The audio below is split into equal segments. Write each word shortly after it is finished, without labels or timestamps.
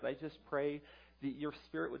I just pray that your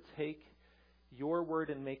Spirit would take your word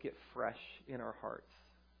and make it fresh in our hearts,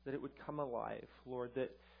 that it would come alive, Lord,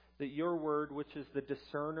 that your word, which is the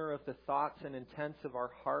discerner of the thoughts and intents of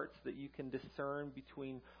our hearts, that you can discern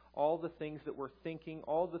between all the things that we're thinking,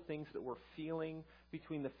 all the things that we're feeling,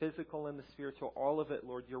 between the physical and the spiritual, all of it,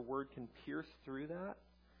 Lord, your word can pierce through that,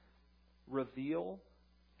 reveal,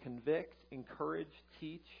 convict, encourage,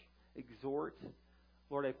 teach, exhort.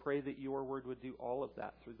 Lord, I pray that your word would do all of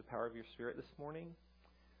that through the power of your Spirit this morning.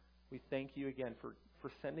 We thank you again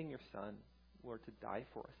for sending your Son, Lord, to die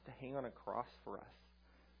for us, to hang on a cross for us,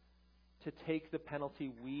 to take the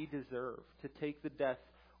penalty we deserve, to take the death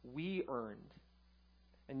we earned.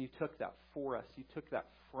 And you took that for us. You took that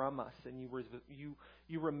from us. And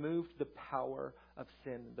you removed the power of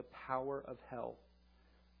sin, the power of hell.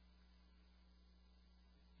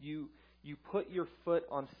 You put your foot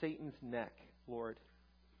on Satan's neck, Lord.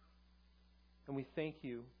 And we thank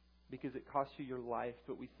you because it cost you your life,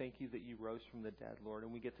 but we thank you that you rose from the dead, Lord,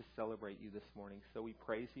 and we get to celebrate you this morning. So we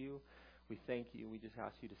praise you. We thank you. We just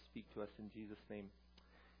ask you to speak to us in Jesus' name.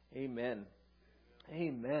 Amen.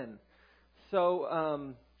 Amen.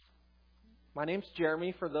 So, my name's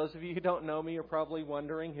Jeremy. For those of you who don't know me, you're probably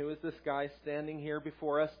wondering, who is this guy standing here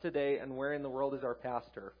before us today, and where in the world is our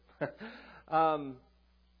pastor?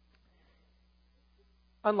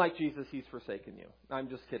 Unlike Jesus, he's forsaken you. I'm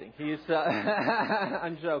just kidding.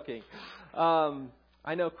 I'm joking.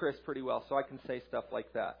 I know Chris pretty well, so I can say stuff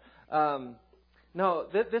like that. No,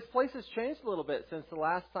 this place has changed a little bit since the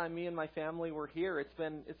last time me and my family were here. It's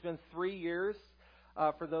been 3 years.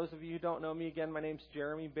 For those of you who don't know me, again, my name's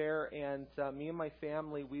Jeremy Bear, and me and my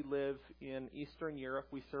family, we live in Eastern Europe.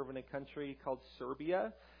 We serve in a country called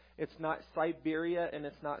Serbia. It's not Siberia, and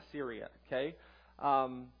it's not Syria. Okay,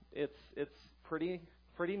 it's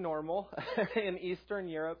pretty normal in Eastern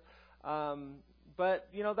Europe. But,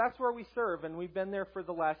 that's where we serve, and we've been there for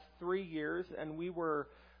the last 3 years, and we were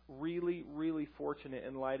really, really fortunate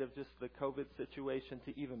in light of just the COVID situation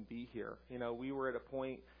to even be here. We were at a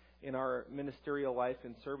point in our ministerial life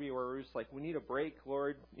in Serbia where we were just like, we need a break,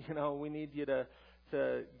 Lord. We need you to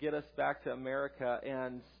get us back to America.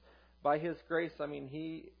 And by His grace,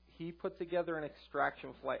 He put together an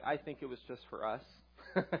extraction flight. I think it was just for us.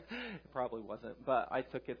 It probably wasn't, but I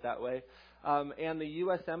took it that way. And the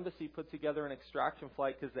U.S. Embassy put together an extraction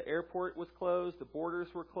flight because the airport was closed, the borders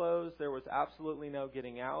were closed, there was absolutely no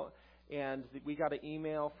getting out. And we got an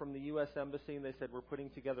email from the U.S. Embassy, and they said, we're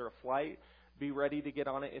putting together a flight. Be ready to get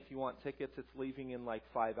on it if you want tickets. It's leaving in like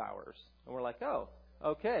 5 hours. And we're like, oh,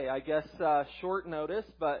 okay, I guess short notice,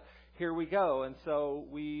 but here we go. And so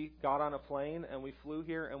we got on a plane, and we flew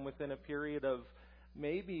here, and within a period of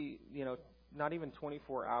maybe, not even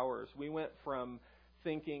 24 hours, we went from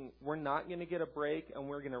thinking we're not going to get a break and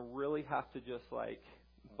we're going to really have to just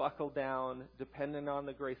buckle down, dependent on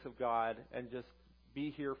the grace of God, and just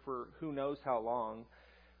be here for who knows how long.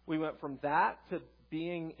 We went from that to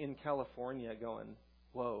being in California going,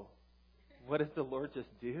 whoa, what did the Lord just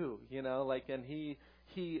do? And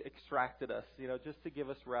He extracted us, just to give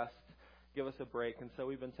us rest, give us a break. And so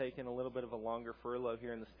we've been taking a little bit of a longer furlough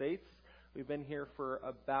here in the States. We've been here for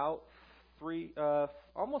about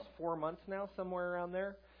almost 4 months now, somewhere around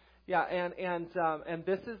there. Yeah, and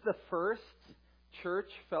this is the first church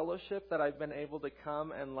fellowship that I've been able to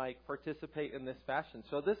come and participate in this fashion.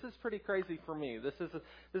 So this is pretty crazy for me. This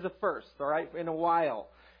is a first, all right, in a while.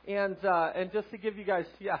 And just to give you guys,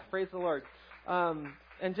 praise the Lord.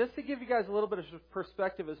 And just to give you guys a little bit of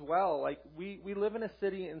perspective as well, we live in a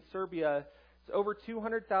city in Serbia. It's over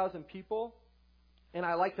 200,000 people. And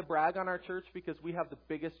I like to brag on our church because we have the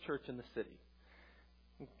biggest church in the city.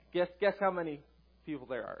 Guess how many people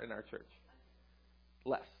there are in our church?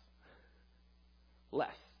 Less.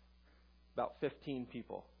 About 15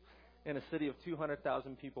 people. In a city of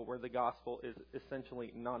 200,000 people where the gospel is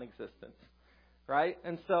essentially non-existent. Right?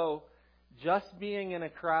 And so just being in a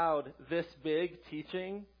crowd this big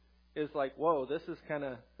teaching is like, whoa, this is kind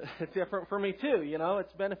of different for me too.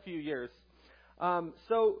 It's been a few years.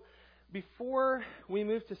 So before we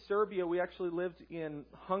moved to Serbia, we actually lived in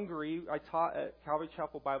Hungary. I taught at Calvary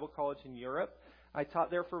Chapel Bible College in Europe. I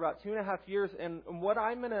taught there for about 2.5 years. And what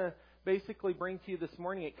I'm going to basically bring to you this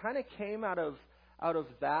morning, it kind of came out of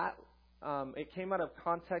that. It came out of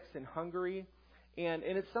context in Hungary. And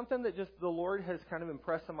it's something that just the Lord has kind of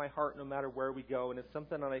impressed on my heart no matter where we go. And it's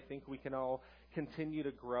something that I think we can all continue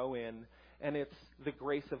to grow in. And it's the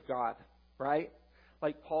grace of God, right?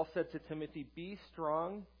 Like Paul said to Timothy, be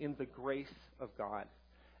strong in the grace of God.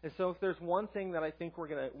 And so if there's one thing that I think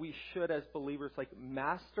we should as believers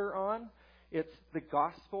master on, it's the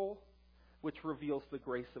gospel, which reveals the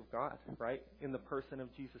grace of God, right, in the person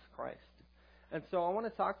of Jesus Christ. And so I want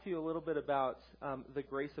to talk to you a little bit about the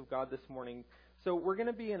grace of God this morning. So we're going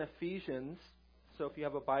to be in Ephesians. So if you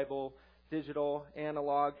have a Bible, digital,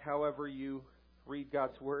 analog, however you read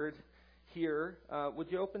God's Word here,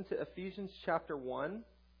 would you open to Ephesians chapter 1?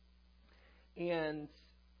 And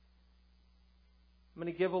I'm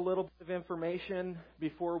going to give a little bit of information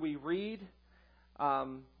before we read.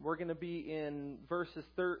 We're going to be in verses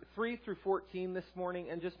 3 through 14 this morning,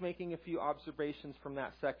 and just making a few observations from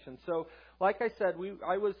that section. So, like I said,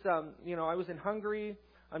 I was in Hungary.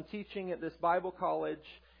 I'm teaching at this Bible college,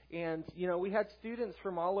 and we had students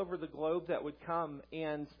from all over the globe that would come.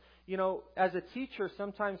 And as a teacher,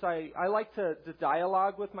 sometimes I like to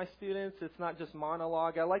dialogue with my students. It's not just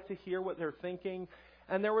monologue. I like to hear what they're thinking.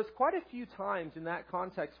 And there was quite a few times in that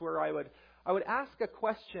context where I would ask a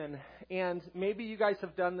question, and maybe you guys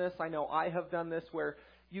have done this. I know I have done this, where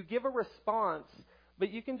you give a response,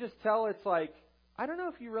 but you can just tell it's like, I don't know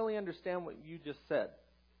if you really understand what you just said.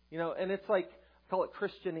 And it's like, call it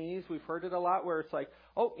Christianese. We've heard it a lot, where it's like,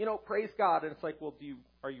 oh, praise God. And it's like, well,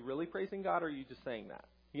 are you really praising God, or are you just saying that?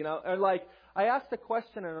 And like, I asked a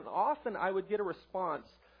question, and often I would get a response.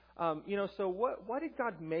 So what did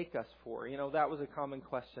God make us for? That was a common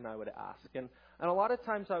question I would ask. And a lot of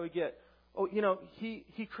times I would get,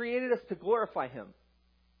 He created us to glorify Him.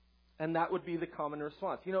 And that would be the common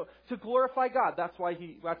response. To glorify God. That's why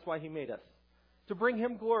He made us. To bring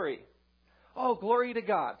Him glory. Oh, glory to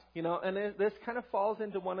God. And this kind of falls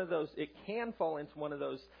into one of those, it can fall into one of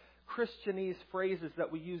those Christianese phrases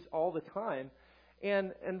that we use all the time.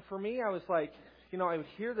 And for me, I was like, I would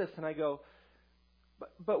hear this and I go,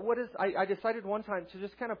 but what is, I decided one time to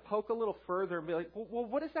just kind of poke a little further and be like, well,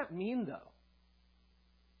 what does that mean though?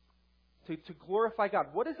 To glorify God.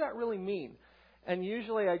 What does that really mean? And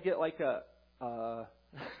usually I get like to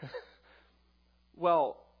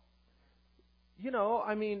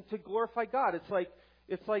glorify God,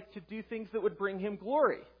 it's like to do things that would bring Him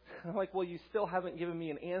glory. I'm like, well, you still haven't given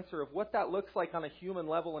me an answer of what that looks like on a human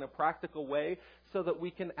level in a practical way so that we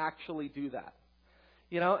can actually do that.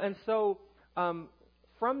 And so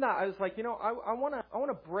from that, I was like, I want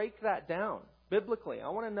to break that down biblically. I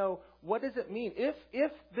want to know, what does it mean? If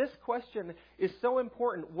this question is so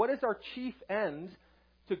important, what is our chief end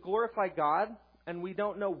to glorify God? And we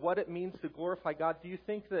don't know what it means to glorify God. Do you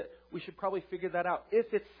think that we should probably figure that out if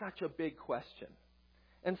it's such a big question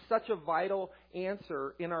and such a vital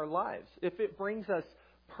answer in our lives? If it brings us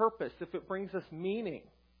purpose, if it brings us meaning,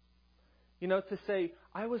 to say,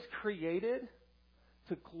 I was created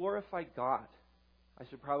to glorify God. I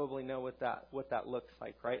should probably know what that looks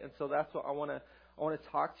like, right? And so that's what I want to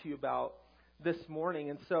talk to you about this morning.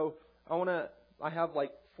 And so I have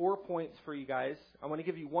like 4 points for you guys. I want to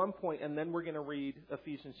give you 1 point, and then we're going to read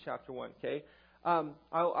Ephesians chapter 1, okay?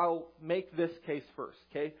 I'll make this case first,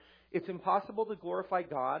 okay? It's impossible to glorify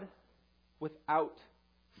God without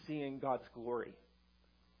seeing God's glory.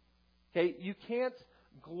 Okay? You can't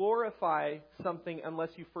glorify something unless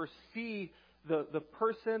you first see the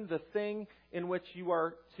person, the thing in which you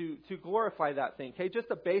are to glorify that thing. Okay, just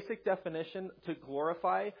a basic definition to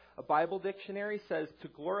glorify. A Bible dictionary says to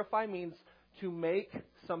glorify means to make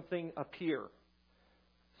something appear.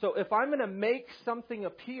 So if I'm going to make something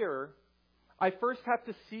appear, I first have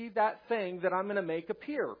to see that thing that I'm going to make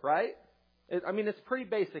appear, right? It's pretty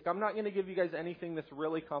basic. I'm not going to give you guys anything that's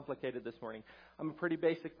really complicated this morning. I'm a pretty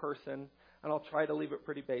basic person, and I'll try to leave it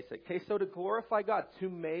pretty basic. Okay, so to glorify God, to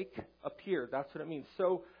make appear, that's what it means.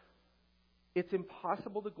 So it's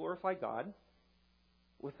impossible to glorify God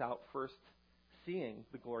without first seeing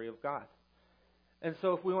the glory of God. And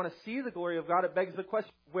so if we want to see the glory of God, it begs the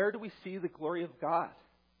question, where do we see the glory of God?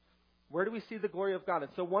 Where do we see the glory of God?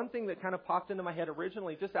 And so one thing that kind of popped into my head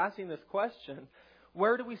originally, just asking this question,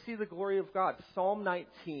 where do we see the glory of God? Psalm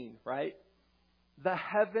 19, right? The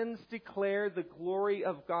heavens declare the glory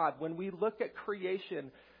of God. When we look at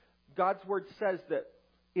creation, God's Word says that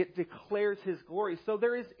it declares His glory. So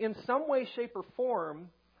there is, in some way, shape, or form,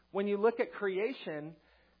 when you look at creation,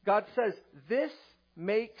 God says, this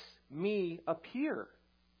makes me appear.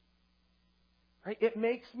 Right? It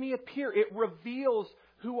makes me appear. It reveals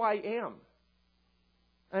who I am.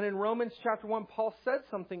 And in Romans chapter 1, Paul said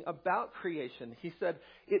something about creation. He said,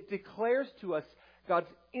 it declares to us God's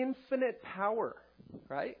infinite power,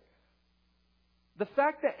 right? The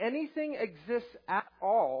fact that anything exists at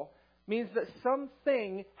all means that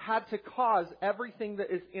something had to cause everything that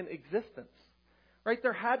is in existence, right?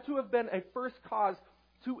 There had to have been a first cause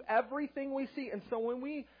to everything we see. And so when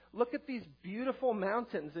we look at these beautiful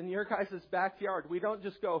mountains in your guys' backyard, we don't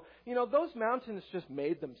just go, those mountains just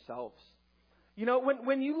made themselves. You know,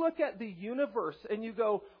 when you look at the universe and you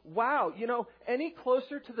go, wow, you know, any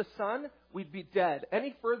closer to the sun, we'd be dead.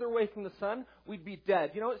 Any further away from the sun, we'd be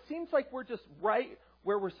dead. You know, it seems like we're just right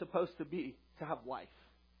where we're supposed to be to have life.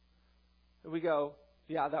 And we go,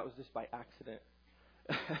 yeah, that was just by accident.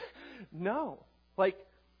 No. Like,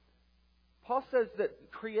 Paul says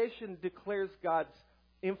that creation declares God's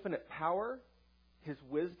infinite power, His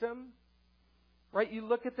wisdom. Right? You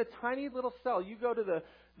look at the tiny little cell. You go to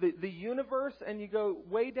the universe and you go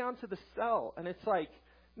way down to the cell. And it's like,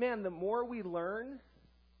 man, the more we learn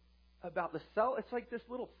about the cell, it's like this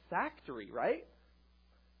little factory, right?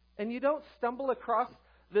 And you don't stumble across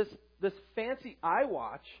this fancy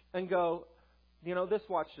iWatch and go, you know, this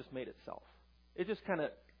watch just made itself. It just kind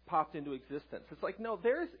of popped into existence. It's like, no,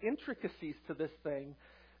 there's intricacies to this thing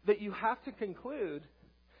that you have to conclude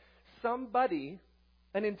somebody,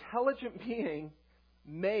 an intelligent being,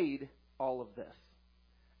 made all of this.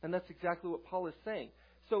 And that's exactly what Paul is saying.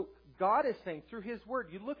 So God is saying through His Word,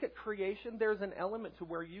 you look at creation, there's an element to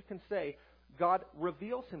where you can say God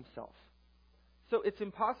reveals Himself. So it's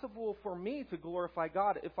impossible for me to glorify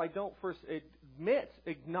God if I don't first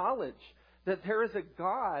acknowledge that there is a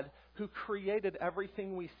God who created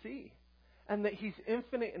everything we see and that He's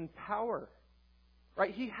infinite in power.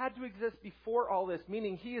 Right? He had to exist before all this,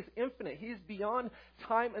 meaning He is infinite. He is beyond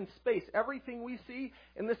time and space. Everything we see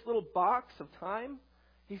in this little box of time,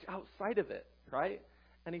 He's outside of it, right?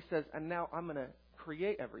 And He says, and now I'm going to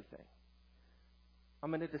create everything.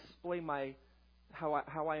 I'm going to display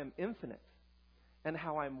how I am infinite and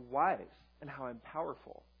how I'm wise and how I'm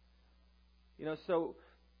powerful. You know, so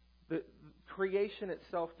the creation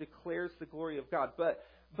itself declares the glory of God.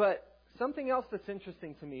 But something else that's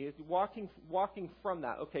interesting to me is walking from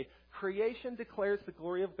that. Okay, creation declares the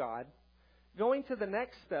glory of God. Going to the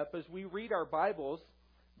next step as we read our Bibles,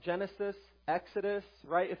 Genesis, Exodus,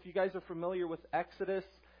 right? If you guys are familiar with Exodus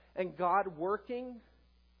and God working,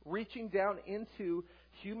 reaching down into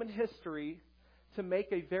human history to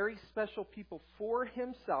make a very special people for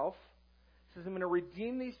Himself. He says, I'm going to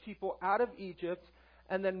redeem these people out of Egypt.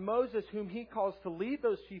 And then Moses, whom He calls to lead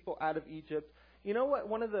those people out of Egypt. You know what?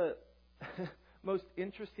 One of the most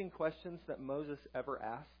interesting questions that Moses ever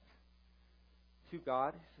asked to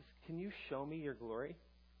God, he says, can you show me your glory?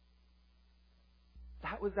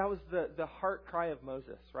 That was the heart cry of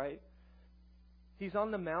Moses, right? He's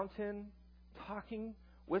on the mountain talking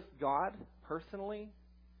with God personally.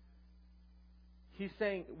 He's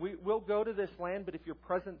saying, we'll go to this land, but if your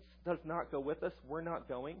presence does not go with us, we're not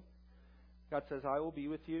going. God says, I will be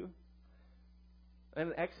with you.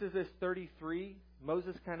 And in Exodus 33,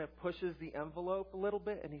 Moses kind of pushes the envelope a little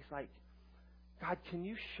bit, and he's like, God, can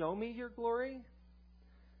you show me your glory?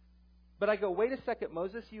 But I go, wait a second,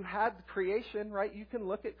 Moses, you had creation, right? You can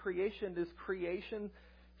look at creation. Is creation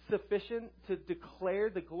sufficient to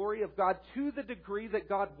declare the glory of God to the degree that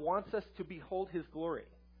God wants us to behold His glory?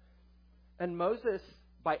 And Moses,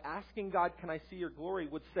 by asking God, can I see your glory,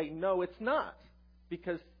 would say, no, it's not,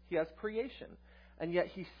 because he has creation. And yet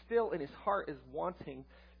he still, in his heart, is wanting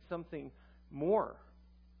something more.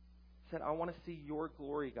 He said, I want to see your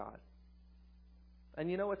glory, God. And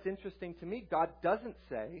you know what's interesting to me? God doesn't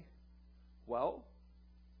say, well,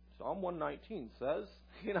 Psalm 119 says,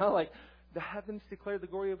 like, the heavens declare the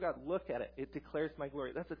glory of God. Look at it. It declares my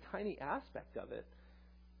glory. That's a tiny aspect of it.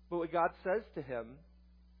 But what God says to him,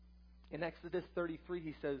 in Exodus 33,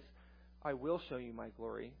 He says, I will show you my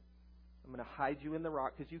glory. I'm going to hide you in the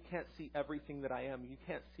rock because you can't see everything that I am. You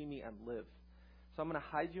can't see me and live. So I'm going to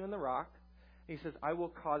hide you in the rock. And He says, I will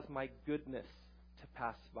cause my goodness to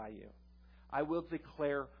pass by you. I will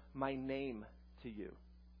declare my name to you.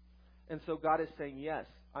 And so God is saying, yes,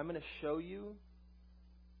 I'm going to show you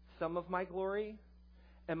some of my glory.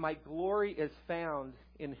 And my glory is found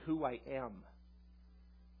in who I am.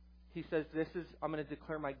 He says, I'm going to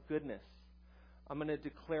declare my goodness. I'm going to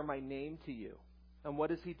declare my name to you. And what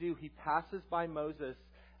does He do? He passes by Moses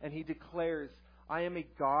and He declares, I am a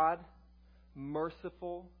God,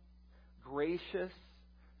 merciful, gracious,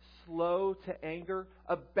 slow to anger,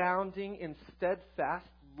 abounding in steadfast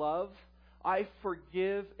love. I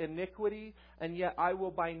forgive iniquity, and yet I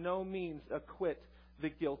will by no means acquit the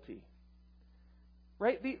guilty.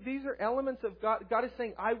 Right? These are elements of God. God is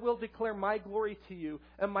saying, I will declare my glory to you,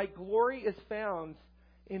 and my glory is found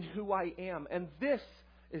in who I am. And this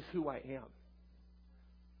is who I am.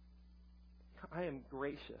 I am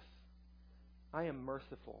gracious. I am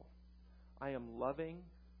merciful. I am loving.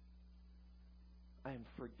 I am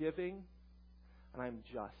forgiving. And I am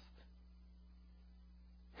just.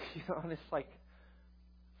 And it's like,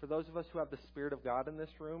 for those of us who have the Spirit of God in this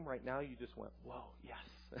room, right now you just went, whoa,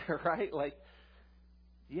 yes. Right? Like,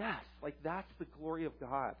 Yes, like that's the glory of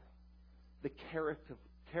God. The character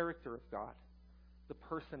of God. The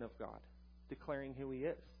person of God. Declaring who He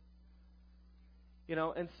is.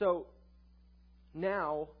 And so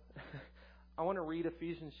now I want to read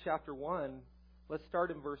Ephesians chapter 1. Let's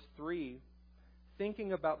start in verse 3.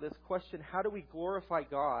 Thinking about this question, how do we glorify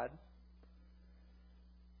God?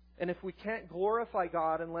 And if we can't glorify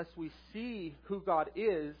God unless we see who God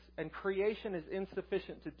is, and creation is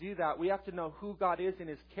insufficient to do that, we have to know who God is in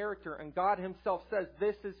His character. And God Himself says,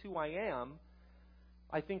 this is who I am.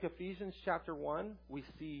 I think Ephesians chapter 1, we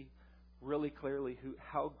see really clearly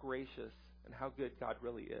how gracious and how good God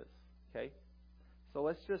really is. Okay? So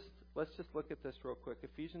let's just look at this real quick.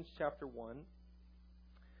 Ephesians chapter 1,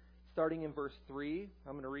 starting in verse 3.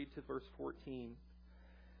 I'm going to read to verse 14.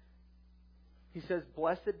 He says,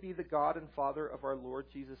 "Blessed be the God and Father of our Lord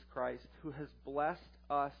Jesus Christ, who has blessed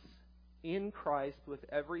us in Christ with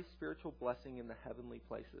every spiritual blessing in the heavenly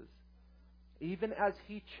places, even as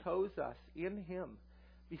He chose us in Him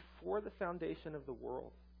before the foundation of the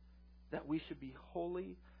world, that we should be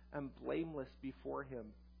holy and blameless before Him.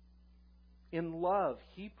 In love,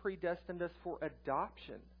 He predestined us for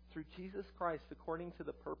adoption through Jesus Christ according to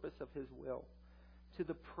the purpose of His will, to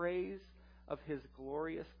the praise of His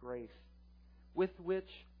glorious grace, with which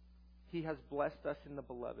He has blessed us in the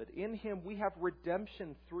Beloved. In Him we have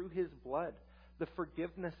redemption through His blood, the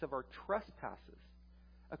forgiveness of our trespasses,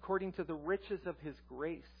 according to the riches of His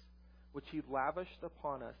grace, which He lavished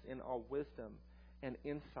upon us in all wisdom and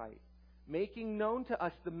insight, making known to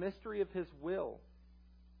us the mystery of His will,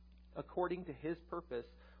 according to His purpose,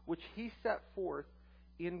 which He set forth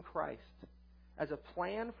in Christ, as a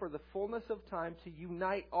plan for the fullness of time to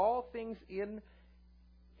unite all things in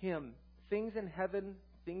Him, things in heaven,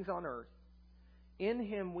 things on earth. In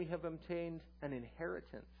Him we have obtained an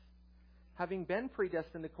inheritance, having been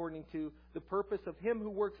predestined according to the purpose of Him who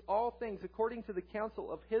works all things according to the counsel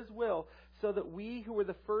of His will, so that we who were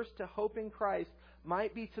the first to hope in Christ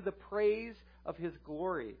might be to the praise of His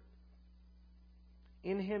glory.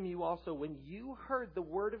 In Him you also, when you heard the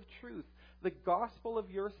word of truth, the gospel of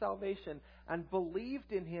your salvation, and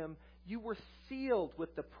believed in Him, you were sealed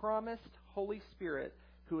with the promised Holy Spirit,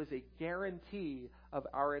 who is a guarantee of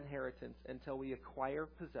our inheritance until we acquire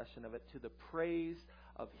possession of it, to the praise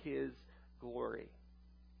of His glory."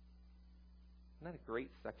 Isn't that a great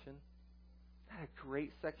section? Isn't that a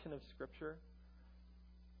great section of Scripture?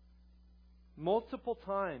 Multiple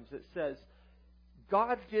times it says,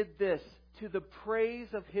 God did this to the praise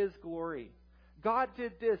of His glory. God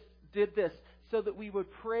did this so that we would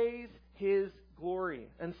praise His glory.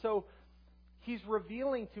 And so He's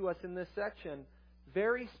revealing to us in this section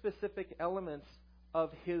very specific elements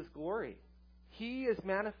of His glory. He is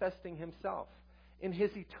manifesting Himself in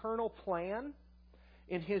His eternal plan,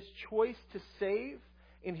 in His choice to save,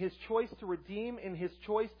 in His choice to redeem, in His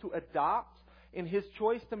choice to adopt, in His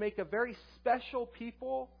choice to make a very special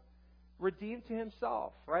people redeemed to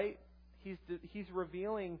Himself, right? He's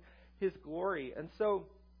revealing His glory. And so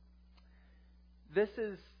this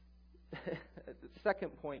is the second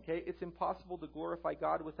point, okay? It's impossible to glorify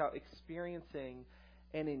God without experiencing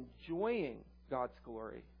and enjoying God's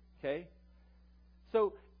glory, okay?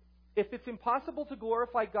 So if it's impossible to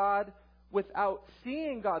glorify God without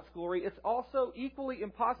seeing God's glory, it's also equally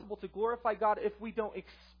impossible to glorify God if we don't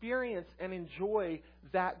experience and enjoy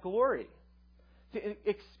that glory. To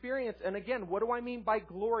experience, and again, what do I mean by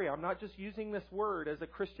glory? I'm not just using this word as a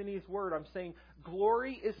Christianese word. I'm saying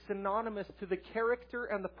glory is synonymous to the character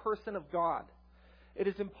and the person of God. It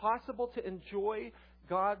is impossible to enjoy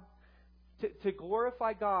God, to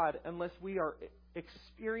glorify God, unless we are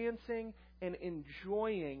experiencing and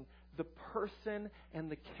enjoying the person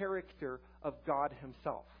and the character of God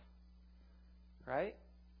Himself. Right?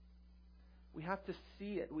 We have to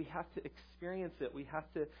see it. We have to experience it. We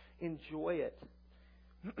have to enjoy it.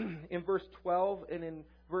 In verse 12 and in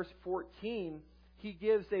verse 14, He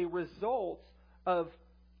gives a result of,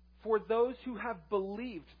 for those who have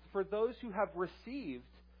believed, for those who have received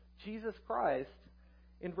Jesus Christ.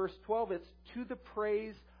 In verse 12, it's to the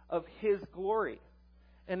praise of His glory.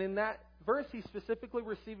 And in that verse, He's specifically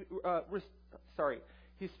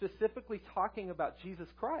He's specifically talking about Jesus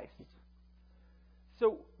Christ.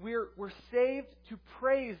 So we're saved to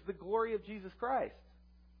praise the glory of Jesus Christ.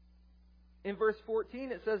 In verse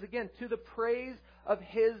 14, it says again, to the praise of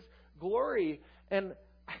His glory. And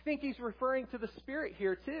I think He's referring to the Spirit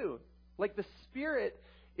here too. Like the Spirit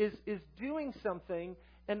is doing something,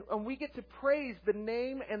 and we get to praise the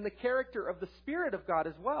name and the character of the Spirit of God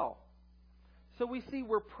as well. So we see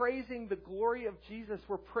we're praising the glory of Jesus.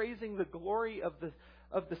 We're praising the glory of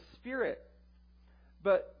the Spirit.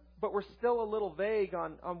 But but we're still a little vague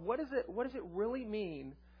on what does it really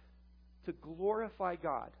mean to glorify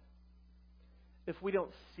God. If we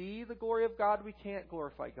don't see the glory of God, we can't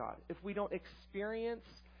glorify God. If we don't experience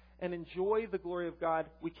and enjoy the glory of God,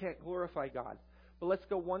 we can't glorify God. But let's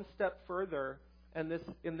go one step further, and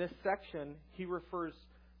in this section, he refers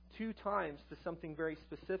 2 times to something very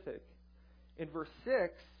specific. In verse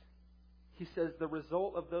 6, he says, the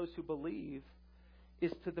result of those who believe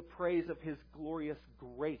is to the praise of His glorious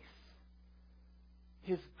grace.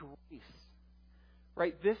 His grace.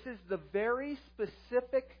 Right? This is the very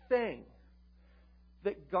specific thing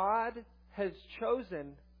that God has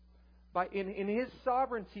chosen in His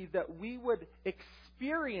sovereignty that we would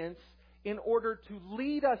experience in order to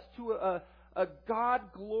lead us to a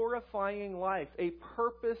God-glorifying life, a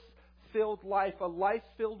purpose-filled life, a life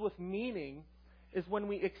filled with meaning, is when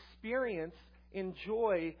we experience,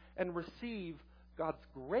 enjoy, and receive God's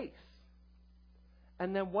grace.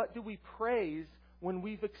 And then what do we praise when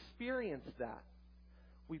we've experienced that?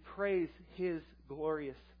 We praise His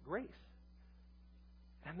glorious grace.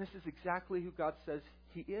 And this is exactly who God says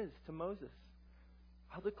He is to Moses.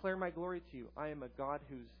 I'll declare my glory to you. I am a God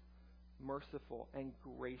who's merciful and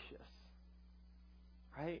gracious.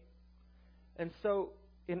 Right? And so,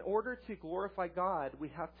 in order to glorify God, we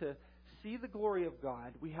have to see the glory of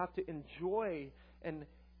God. We have to enjoy and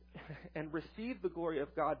receive the glory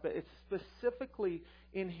of God, but it's specifically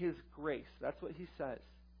in His grace. That's what he says.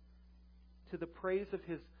 To the praise of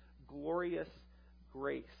His glorious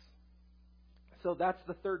grace. So that's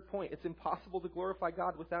the third point. It's impossible to glorify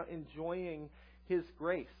God without enjoying His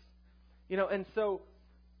grace. And so,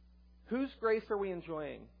 whose grace are we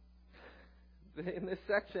enjoying? In this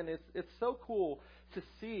section, it's so cool to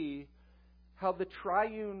see how the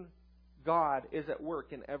triune God is at work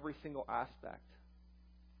in every single aspect.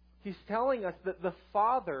 He's telling us that the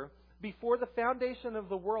Father, before the foundation of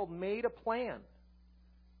the world, made a plan.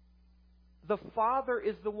 The Father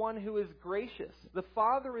is the one who is gracious. The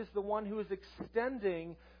Father is the one who is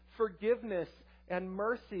extending forgiveness and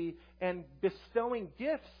mercy and bestowing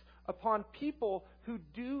gifts upon people who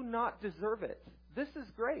do not deserve it. This is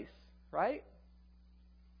grace, right?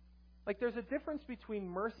 Like, there's a difference between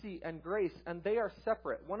mercy and grace, and they are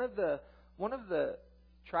separate. One of the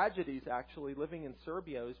tragedies, actually, living in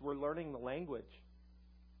Serbia is we're learning the language.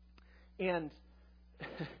 And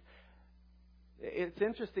it's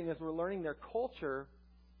interesting as we're learning their culture,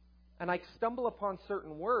 and I stumble upon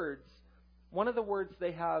certain words. One of the words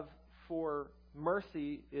they have for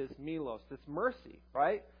mercy is milos. It's mercy,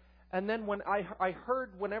 right? And then when I heard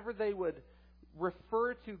whenever they would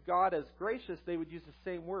refer to God as gracious, they would use the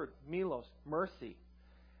same word, milos, mercy.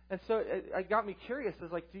 And so it got me curious. I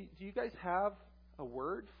was like, do you guys have a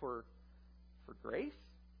word for grace?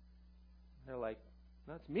 And they're like,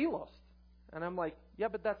 no, it's milos. And I'm like, yeah,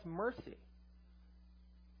 but that's mercy.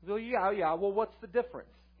 Well, yeah. Well, what's the difference?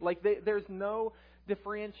 Like, there's no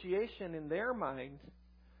differentiation in their mind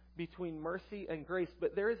between mercy and grace,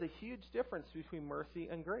 but there is a huge difference between mercy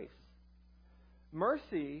and grace.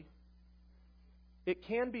 Mercy, it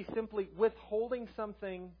can be simply withholding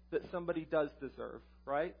something that somebody does deserve,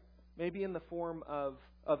 right? Maybe in the form of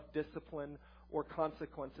discipline or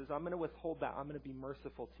consequences. I'm going to withhold that. I'm going to be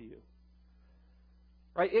merciful to you.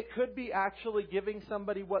 Right? It could be actually giving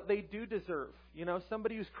somebody what they do deserve.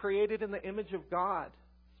 Somebody who's created in the image of God.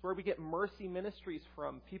 It's where we get mercy ministries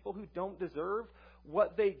from. People who don't deserve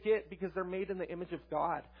what they get because they're made in the image of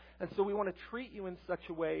God. And so we want to treat you in such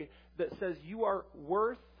a way that says you are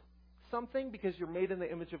worth something because you're made in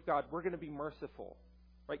the image of God. We're going to be merciful.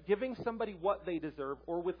 Right? Giving somebody what they deserve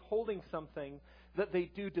or withholding something that they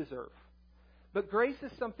do deserve. But grace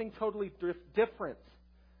is something totally different.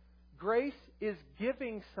 Grace is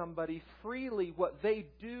giving somebody freely what they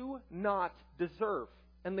do not deserve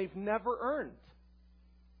and they've never earned.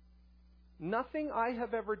 Nothing I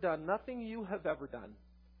have ever done, nothing you have ever done,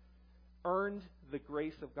 earned the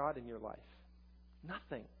grace of God in your life.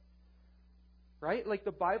 Nothing. Right? Like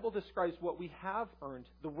the Bible describes what we have earned.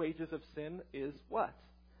 The wages of sin is what?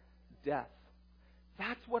 Death.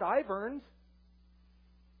 That's what I've earned.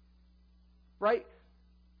 Right?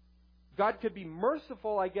 God could be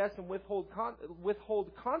merciful, I guess, and withhold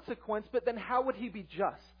consequence, but then how would He be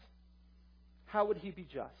just? How would He be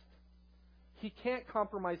just? He can't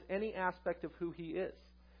compromise any aspect of who He is.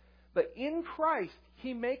 But in Christ,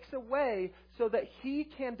 He makes a way so that He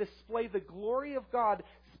can display the glory of God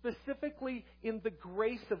specifically in the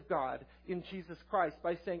grace of God in Jesus Christ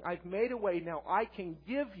by saying, I've made a way, now I can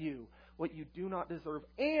give you what you do not deserve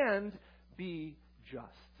and be just.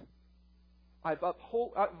 I've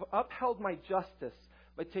upheld my justice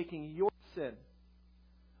by taking your sin,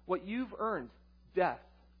 what you've earned, death,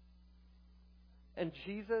 And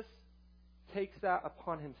Jesus takes that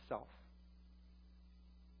upon himself.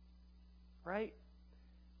 Right?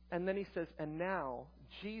 And then he says, and now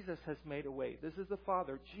Jesus has made a way. This is the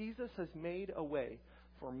Father. Jesus has made a way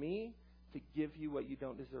for me to give you what you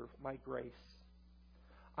don't deserve, my grace.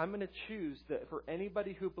 I'm going to choose that for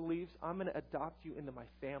anybody who believes, I'm going to adopt you into my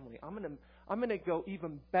family. I'm going to go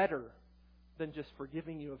even better than just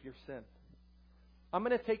forgiving you of your sin. I'm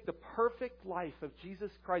going to take the perfect life of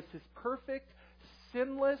Jesus Christ, his perfect,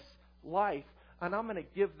 sinless life, and I'm going to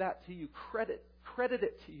give that to you, credit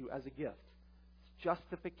it to you as a gift. It's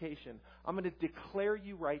justification. I'm going to declare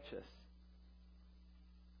you righteous.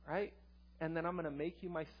 Right? And then I'm going to make you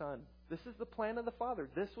my son. This is the plan of the Father.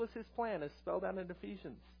 This was his plan, as spelled out in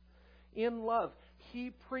Ephesians. In love,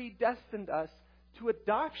 he predestined us to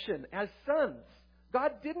adoption as sons.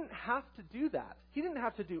 God didn't have to do that. He didn't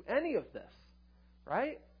have to do any of this.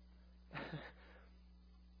 Right?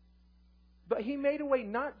 But he made a way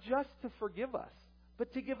not just to forgive us,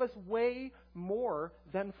 but to give us way more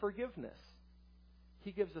than forgiveness.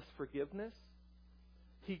 He gives us forgiveness.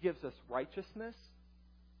 He gives us righteousness.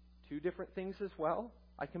 Two different things as well.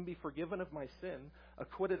 I can be forgiven of my sin,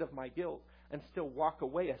 acquitted of my guilt, and still walk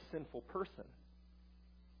away a sinful person.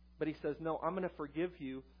 But he says, no, I'm going to forgive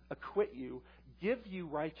you, acquit you, give you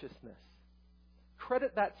righteousness.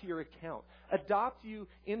 Credit that to your account. Adopt you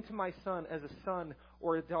into my son as a son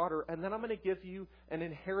or a daughter, and then I'm going to give you an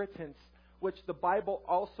inheritance, which the Bible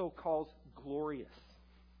also calls glorious.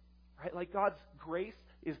 Right? Like God's grace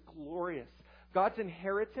is glorious. God's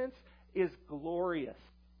inheritance is glorious.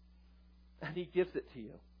 And he gives it to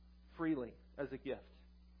you freely as a gift.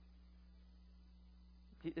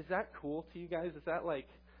 Is that cool to you guys? Is that like,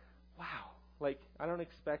 wow, like I don't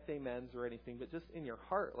expect amens or anything, but just in your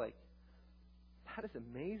heart, like, that is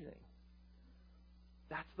amazing.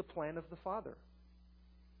 That's the plan of the Father,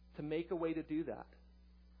 to make a way to do that.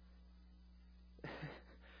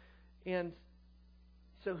 And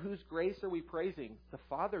so whose grace are we praising? The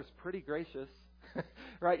Father's pretty gracious,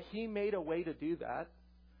 right? He made a way to do that.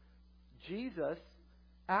 Jesus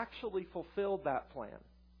actually fulfilled that plan.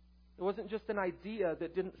 It wasn't just an idea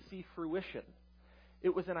that didn't see fruition.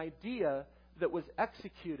 It was an idea that was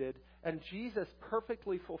executed and Jesus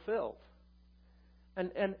perfectly fulfilled.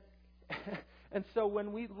 And so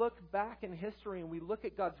when we look back in history and we look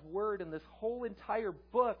at God's Word, and this whole entire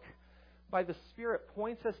book by the Spirit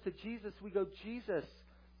points us to Jesus, we go, Jesus,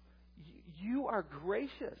 you are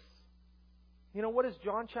gracious. You know, what does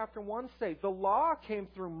John chapter 1 say? The law came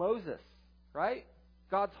through Moses, right?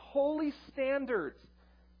 God's holy standards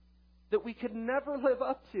that we could never live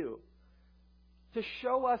up to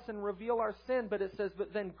show us and reveal our sin. But it says,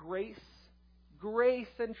 but then grace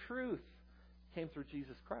and truth came through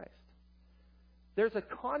Jesus Christ. There's a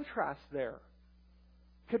contrast there.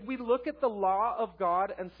 Could we look at the law of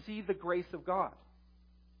God and see the grace of God?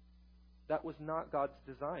 That was not God's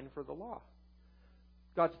design for the law.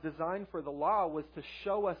 God's design for the law was to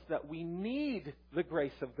show us that we need the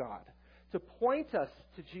grace of God, to point us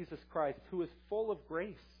to Jesus Christ, who is full of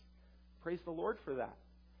grace. Praise the Lord for that.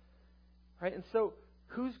 Right? And so,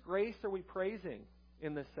 whose grace are we praising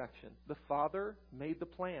in this section? The Father made the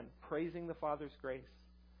plan, praising the Father's grace.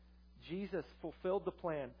 Jesus fulfilled the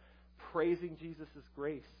plan, praising Jesus'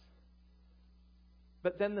 grace.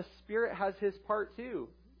 But then the Spirit has his part too.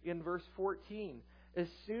 In verse 14, as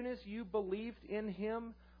soon as you believed in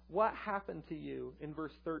him, what happened to you? In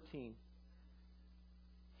verse 13,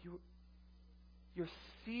 you're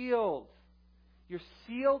sealed. You're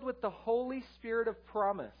sealed with the Holy Spirit of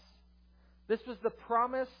promise. This was the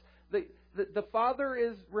promise that the Father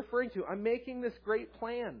is referring to. I'm making this great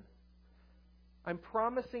plan. I'm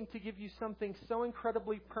promising to give you something so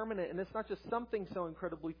incredibly permanent. And it's not just something so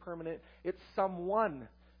incredibly permanent. It's someone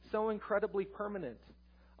so incredibly permanent.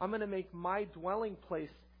 I'm going to make my dwelling place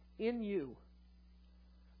in you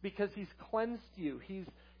because he's cleansed you.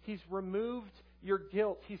 He's removed your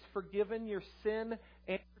guilt. He's forgiven your sin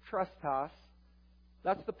and your trespass.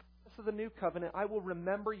 That's the promise of the new covenant. I will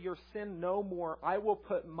remember your sin no more. I will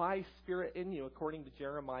put my Spirit in you, according to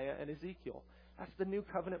Jeremiah and Ezekiel. That's the new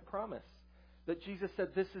covenant promise. That Jesus said,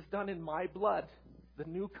 this is done in my blood. The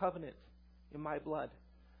new covenant in my blood.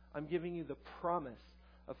 I'm giving you the promise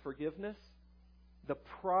of forgiveness, the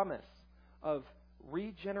promise of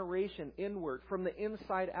regeneration inward, from the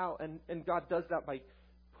inside out. And God does that by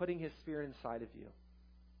putting his Spirit inside of you.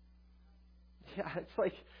 Yeah, it's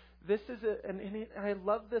like, this is and I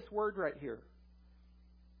love this word right here.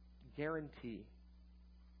 Guarantee.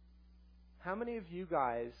 How many of you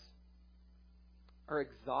guys are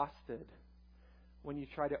exhausted when you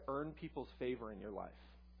try to earn people's favor in your life?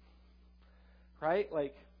 Right?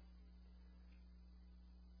 Like,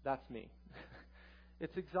 That's me.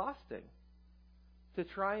 It's exhausting to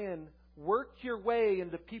try and work your way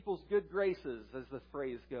into people's good graces, as the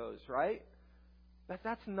phrase goes, right?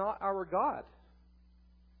 That's not our God.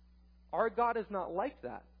 Our God is not like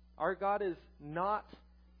that. Our God is not...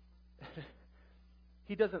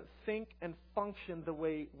 He doesn't think and function the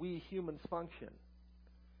way we humans function.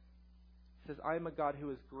 He says, I am a God who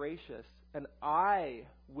is gracious, and I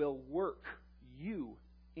will work you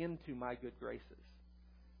into my good graces.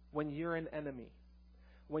 When you're an enemy,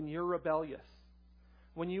 when you're rebellious,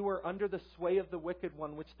 when you were under the sway of the wicked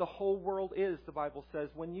one, which the whole world is, the Bible says,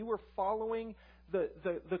 when you were following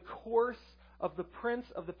the course of the prince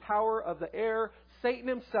of the power of the air, Satan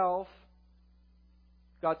himself,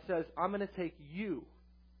 God says, I'm going to take you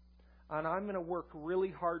and I'm going to work really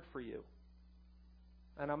hard for you.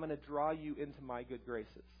 And I'm going to draw you into my good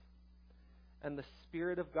graces. And the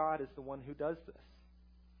Spirit of God is the one who does this.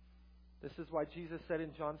 This is why Jesus said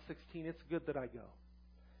in John 16, it's good that I go.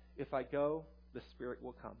 If I go, the Spirit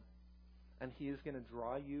will come. And He is going to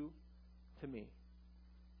draw you to me.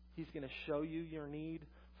 He's going to show you your need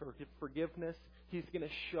for forgiveness. He's going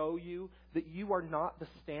to show you that you are not the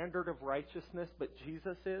standard of righteousness, but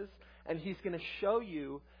Jesus is. And He's going to show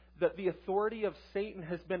you that the authority of Satan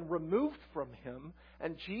has been removed from Him,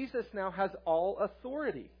 and Jesus now has all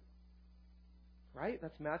authority. Right?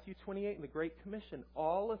 That's Matthew 28 in the Great Commission.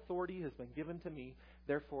 All authority has been given to me,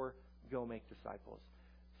 therefore go make disciples.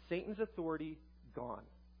 Satan's authority gone.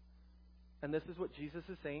 And this is what Jesus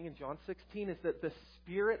is saying in John 16, is that the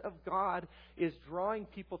Spirit of God is drawing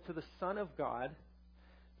people to the Son of God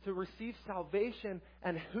to receive salvation.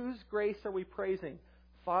 And whose grace are we praising?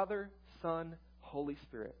 Father, Son, Holy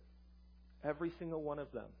Spirit. Every single one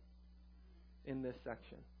of them in this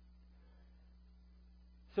section.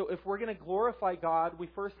 So if we're going to glorify God, we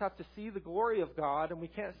first have to see the glory of God, and we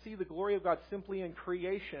can't see the glory of God simply in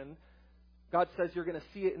creation. God says you're going to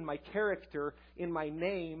see it in my character, in my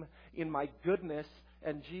name, in my goodness,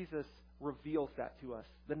 and Jesus reveals that to us.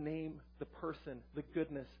 The name, the person, the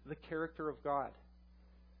goodness, the character of God.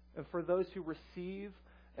 And for those who receive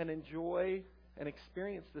and enjoy and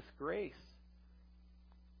experience this grace,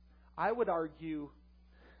 I would argue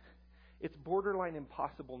it's borderline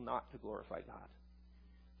impossible not to glorify God.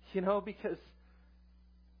 You know, because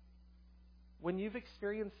when you've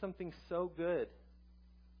experienced something so good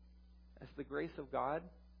as the grace of God,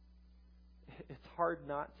 it's hard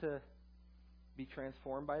not to be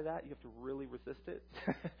transformed by that. You have to really resist it.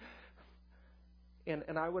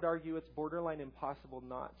 And I would argue it's borderline impossible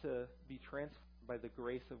not to be transformed by the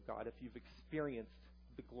grace of God if you've experienced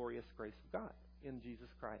the glorious grace of God in Jesus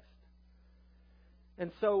Christ.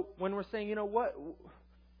 And so when we're saying, you know,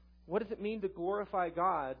 what does it mean to glorify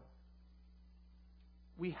God?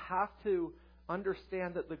 We have to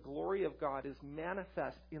understand that the glory of God is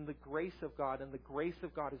manifest in the grace of God, and the grace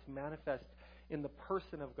of God is manifest in the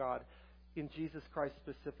person of God, in Jesus Christ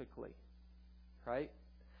specifically. Right?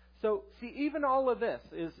 So, see, even all of this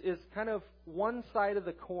is kind of one side of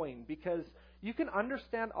the coin, because you can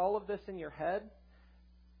understand all of this in your head,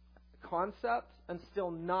 concepts, and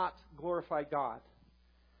still not glorify God.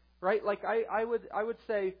 Right? Like I would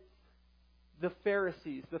say the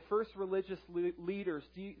Pharisees, the first religious leaders,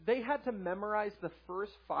 they had to memorize the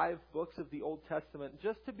first 5 books of the Old Testament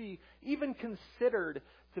just to be even considered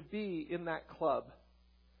to be in that club.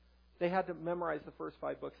 They had to memorize the first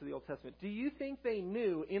 5 books of the Old Testament. Do you think they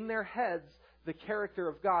knew in their heads the character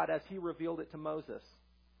of God as He revealed it to Moses?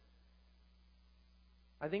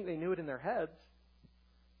 I think they knew it in their heads.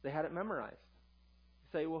 They had it memorized.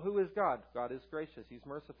 You say, well, who is God? God is gracious. He's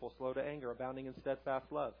merciful, slow to anger, abounding in steadfast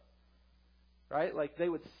love. Right? Like they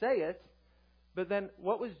would say it, but then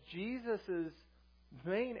what was Jesus'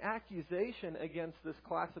 main accusation against this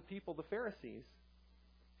class of people, the Pharisees?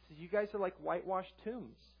 He says, you guys are like whitewashed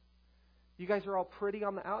tombs. You guys are all pretty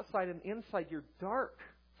on the outside, and inside you're dark.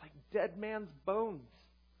 It's like dead man's bones.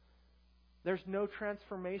 There's no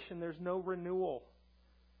transformation. There's no renewal.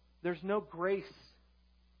 There's no grace.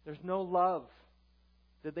 There's no love.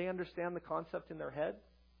 Did they understand the concept in their head?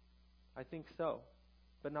 I think so,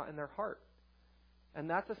 but not in their heart. And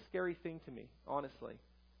that's a scary thing to me, honestly,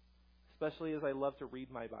 especially as I love to read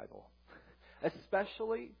my Bible.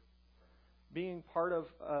 Especially being part of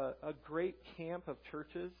a great camp of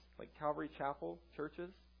churches, like Calvary Chapel churches,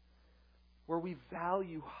 where we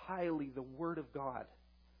value highly the Word of God.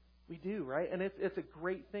 We do, right? And it's a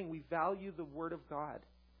great thing. We value the Word of God.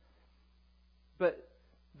 But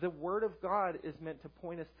the Word of God is meant to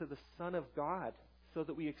point us to the Son of God, so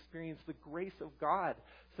that we experience the grace of God,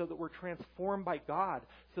 so that we're transformed by God,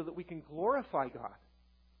 so that we can glorify God.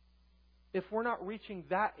 If we're not reaching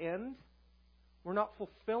that end, We're not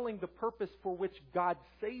fulfilling the purpose for which God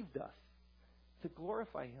saved us, to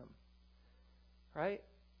glorify Him. Right?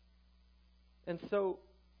 And so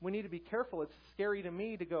we need to be careful. It's scary to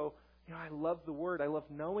me to go, I love the Word. I love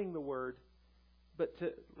knowing the Word. But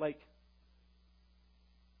to, like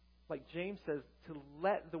James says, to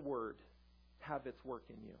let the Word have its work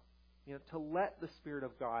in you. To let the Spirit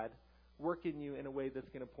of God work in you in a way that's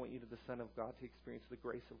going to point you to the Son of God, to experience the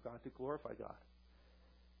grace of God, to glorify God.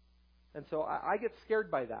 And so I get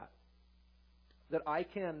scared by that. That I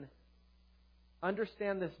can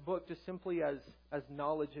understand this book just simply as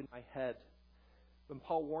knowledge in my head. When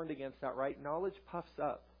Paul warned against that, right? Knowledge puffs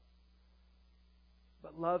up.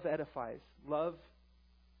 But love edifies. Love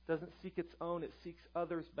doesn't seek its own. It seeks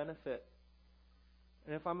others' benefit.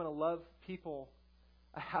 And if I'm going to love people,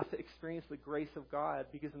 I have to experience the grace of God,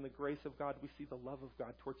 because in the grace of God we see the love of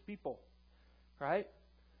God towards people. Right?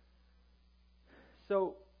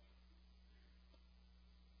 So,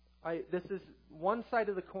 this is one side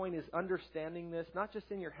of the coin, is understanding this, not just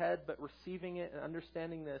in your head, but receiving it and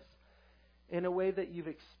understanding this in a way that you've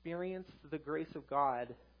experienced the grace of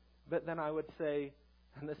God. But then I would say,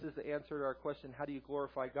 and this is the answer to our question, how do you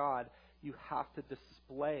glorify God? You have to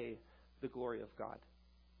display the glory of God.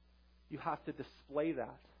 You have to display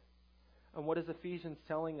that. And what is Ephesians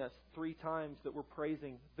telling us 3 times? That we're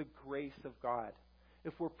praising the grace of God.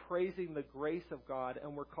 If we're praising the grace of God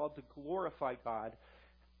and we're called to glorify God,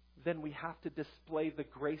 then we have to display the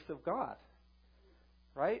grace of God.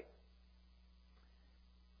 Right?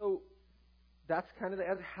 So that's kind of the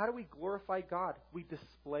answer. How do we glorify God? We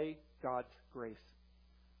display God's grace.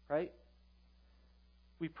 Right?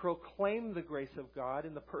 We proclaim the grace of God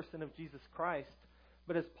in the person of Jesus Christ.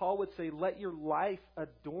 But as Paul would say, let your life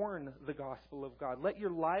adorn the gospel of God. Let your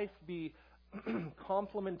life be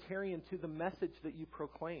complementarian to the message that you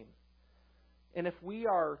proclaim. And if we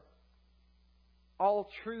are all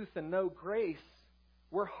truth and no grace,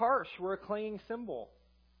 we're harsh. We're a clanging cymbal.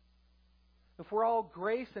 If we're all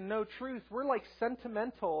grace and no truth, we're like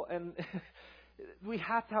sentimental, and we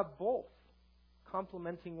have to have both,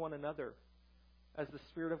 complementing one another as the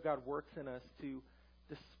Spirit of God works in us to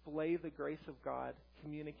display the grace of God,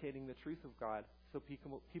 communicating the truth of God, so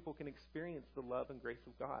people can experience the love and grace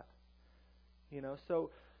of God.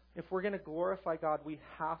 So if we're going to glorify God, we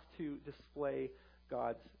have to display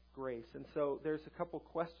God's grace. And so there's a couple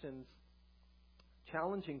questions,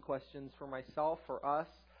 challenging questions for myself, for us.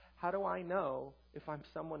 How do I know if I'm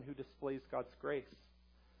someone who displays God's grace?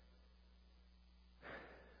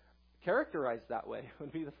 Characterized that way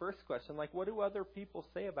would be the first question. Like, what do other people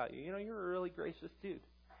say about you? You're a really gracious dude.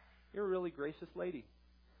 You're a really gracious lady.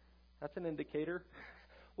 That's an indicator.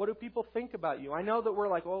 What do people think about you? I know that we're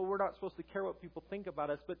like, we're not supposed to care what people think about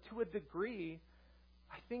us, but to a degree,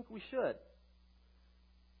 I think we should.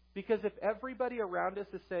 Because if everybody around us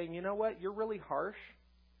is saying, you know what, you're really harsh,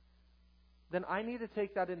 then I need to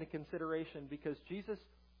take that into consideration, because Jesus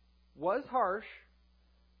was harsh,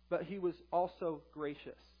 but He was also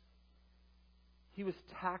gracious. He was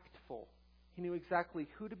tactful. He knew exactly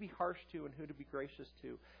who to be harsh to and who to be gracious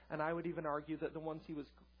to. And I would even argue that the ones He was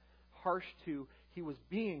harsh to, He was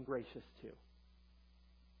being gracious to.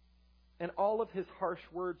 And all of His harsh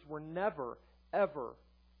words were never, ever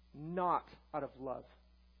not out of love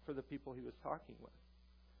for the people He was talking with.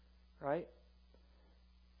 Right?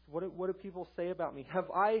 So what do people say about me?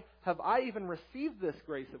 Have I even received this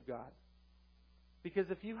grace of God? Because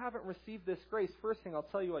if you haven't received this grace, first thing I'll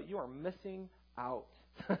tell you what, you are missing out.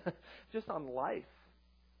 Just on life,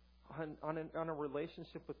 on a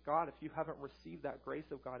relationship with God, if you haven't received that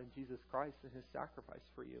grace of God in Jesus Christ and His sacrifice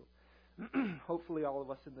for you. Hopefully all of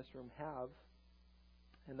us in this room have,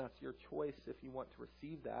 and that's your choice if you want to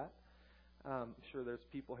receive that. I'm sure there's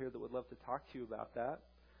people here that would love to talk to you about that.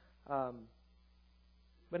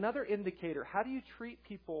 But another indicator, how do you treat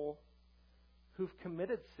people who've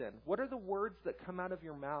committed sin? What are the words that come out of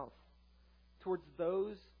your mouth towards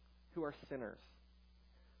those who are sinners?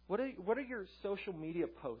 What are your social media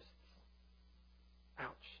posts? Ouch,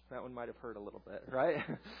 that one might have hurt a little bit, right?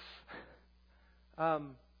 I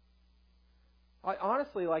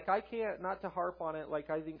honestly, I can't, not to harp on it,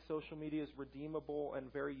 I think social media is redeemable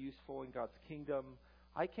and very useful in God's kingdom.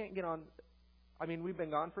 I can't get on, we've been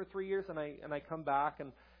gone for 3 years, and I come back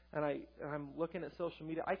and I'm looking at social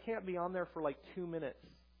media. I can't be on there for 2 minutes.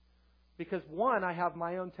 Because one, I have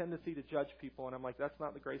my own tendency to judge people, and I'm like, that's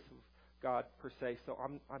not the grace of God per se, so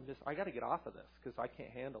I got to get off of this because I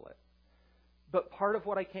can't handle it. But part of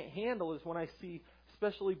what I can't handle is when I see,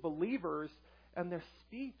 especially believers, and their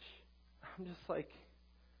speech. I'm just like,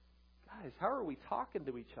 guys, how are we talking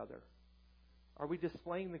to each other? Are we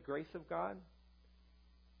displaying the grace of God?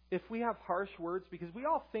 if we have harsh words, because we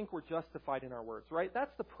all think we're justified in our words, right?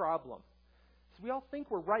 That's the problem. So we all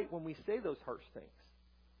think we're right when we say those harsh things.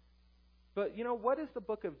 But, what does the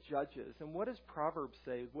book of Judges and what does Proverbs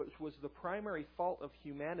say, which was the primary fault of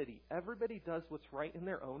humanity? Everybody does what's right in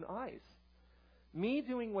their own eyes. Me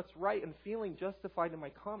doing what's right and feeling justified in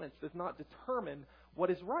my comments does not determine what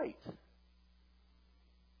is right.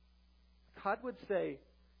 God would say,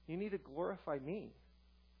 you need to glorify me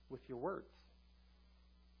with your words.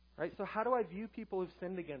 Right? So how do I view people who've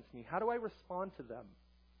sinned against me? How do I respond to them?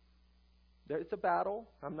 It's a battle.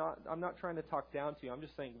 I'm not trying to talk down to you. I'm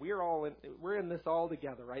just saying we're in this all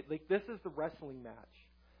together, right? Like, this is the wrestling match.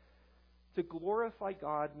 To glorify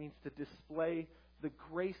God means to display the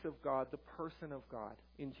grace of God, the person of God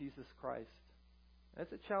in Jesus Christ.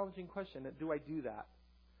 That's a challenging question. Do I do that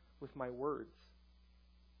with my words?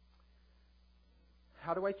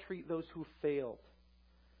 How do I treat those who failed?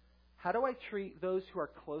 How do I treat those who are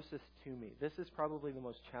closest to me? This is probably the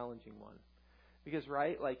most challenging one. Because,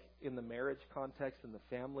 right, like in the marriage context, in the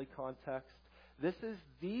family context, this is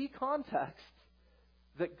the context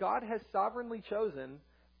that God has sovereignly chosen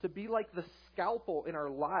to be like the scalpel in our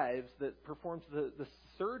lives that performs the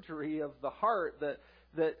surgery of the heart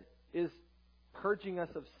that is purging us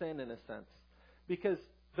of sin in a sense. Because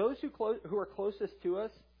those who are closest to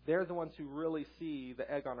us, they're the ones who really see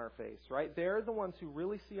the egg on our face, right? They're the ones who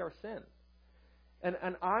really see our sin.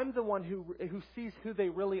 And I'm the one who sees who they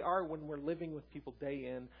really are when we're living with people day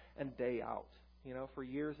in and day out, for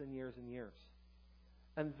years and years and years.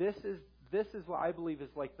 And this is what I believe is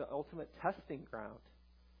like the ultimate testing ground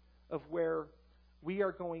of where we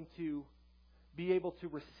are going to be able to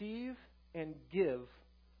receive and give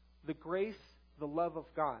the grace, the love of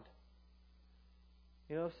God.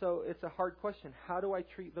 So it's a hard question. How do I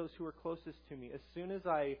treat those who are closest to me? As soon as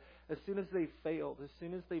they've failed, as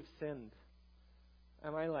soon as they've sinned,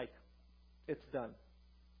 am I like, it's done?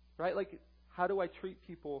 Right? Like, how do I treat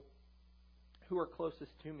people who are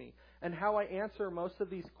closest to me? And how I answer most of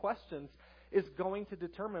these questions is going to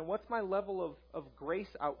determine what's my level of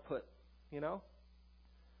grace output,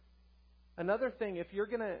 Another thing, if you're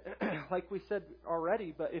going to, like we said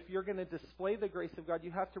already, but if you're going to display the grace of God, you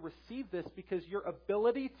have to receive this because your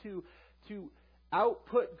ability to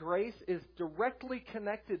output grace is directly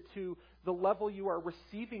connected to the level you are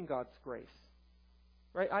receiving God's grace.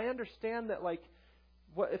 Right? I understand that, like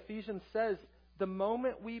what Ephesians says, the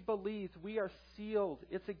moment we believe, we are sealed.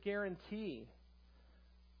 It's a guarantee.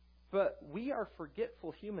 But we are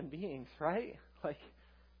forgetful human beings, right? Like,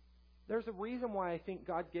 there's a reason why I think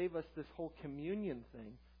God gave us this whole communion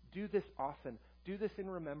thing. Do this often. Do this in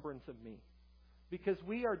remembrance of me. Because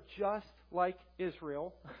we are just like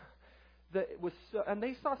Israel. And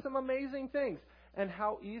they saw some amazing things. And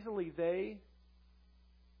how easily they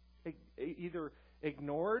either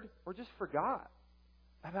ignored or just forgot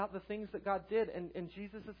about the things that God did. And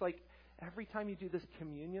Jesus is like, every time you do this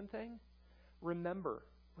communion thing, remember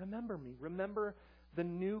me. Remember the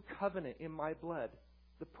new covenant in my blood.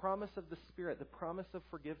 The promise of the Spirit, the promise of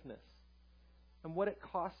forgiveness, and what it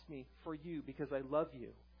cost me for you because I love you.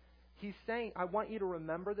 He's saying, I want you to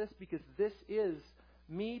remember this because this is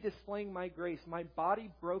me displaying my grace, my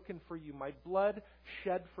body broken for you, my blood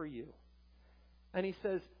shed for you. And he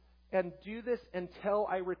says, and do this until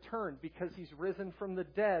I return because he's risen from the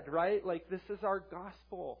dead, right? Like, this is our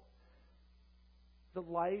gospel. The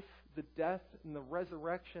life, the death, and the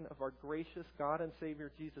resurrection of our gracious God and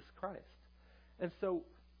Savior Jesus Christ. And so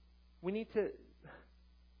we need to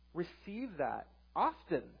receive that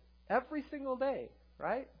often, every single day,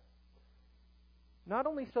 right? Not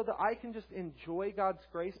only so that I can just enjoy God's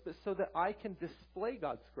grace, but so that I can display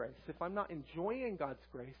God's grace. If I'm not enjoying God's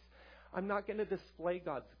grace, I'm not going to display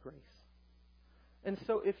God's grace. And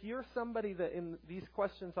so if you're somebody that in these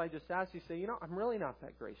questions I just asked, you say, I'm really not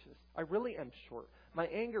that gracious. I really am short. My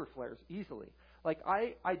anger flares easily. Like,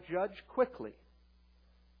 I judge quickly.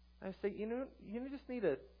 I say, you just need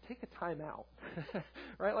to take a time out,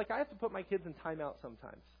 right? Like, I have to put my kids in time out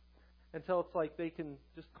sometimes until it's like they can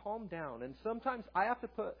just calm down. And sometimes I have to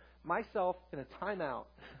put myself in a time out,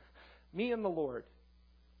 me and the Lord,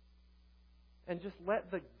 and just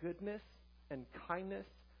let the goodness and kindness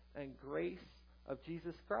and grace of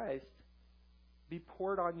Jesus Christ be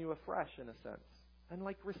poured on you afresh, in a sense. And,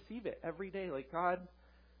 like, receive it every day. Like, God,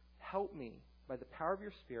 help me by the power of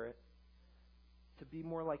your Spirit to be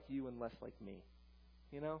more like you and less like me,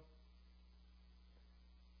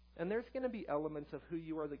 And there's going to be elements of who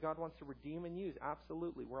you are that God wants to redeem and use.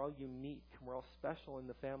 Absolutely. We're all unique. We're all special in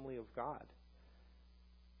the family of God.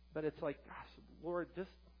 But it's like, gosh, Lord,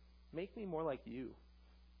 just make me more like you.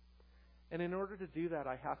 And in order to do that,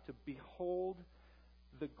 I have to behold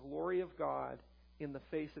the glory of God in the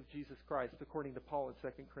face of Jesus Christ, according to Paul in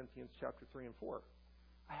 2 Corinthians chapter 3 and 4.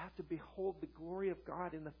 I have to behold the glory of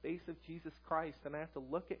God in the face of Jesus Christ, and I have to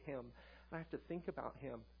look at him, and I have to think about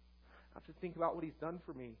him. I have to think about what he's done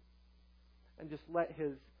for me, and just let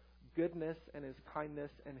his goodness and his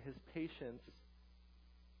kindness and his patience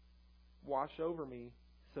wash over me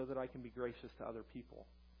so that I can be gracious to other people.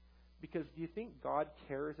 Because do you think God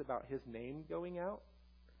cares about his name going out?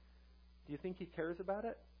 Do you think he cares about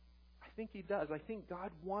it? I think he does. I think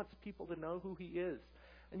God wants people to know who he is.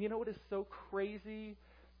 And you know what is so crazy?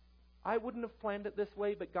 I wouldn't have planned it this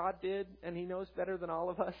way, but God did, and he knows better than all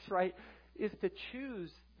of us, right? Is to choose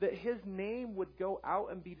that his name would go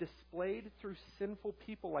out and be displayed through sinful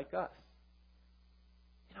people like us.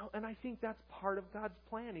 And I think that's part of God's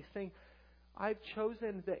plan. He's saying, I've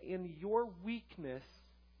chosen that in your weakness,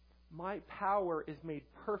 my power is made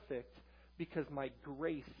perfect because my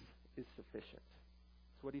grace is sufficient.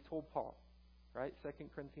 That's what he told Paul, right? 2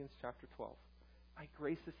 Corinthians chapter 12. My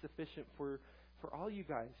grace is sufficient for all you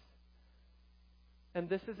guys. And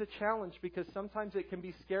this is a challenge because sometimes it can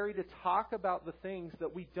be scary to talk about the things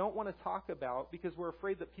that we don't want to talk about because we're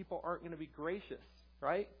afraid that people aren't going to be gracious,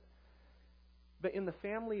 right? But in the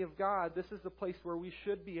family of God, this is the place where we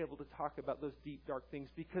should be able to talk about those deep, dark things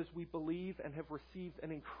because we believe and have received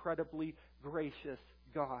an incredibly gracious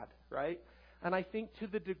God, right? And I think to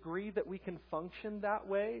the degree that we can function that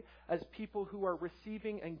way as people who are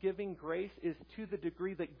receiving and giving grace is to the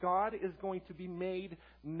degree that God is going to be made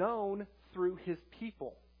known through his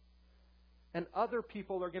people. And other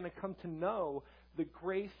people are going to come to know the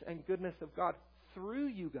grace and goodness of God through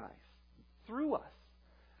you guys, through us,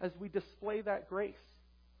 as we display that grace.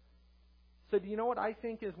 So do you know what I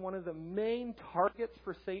think is one of the main targets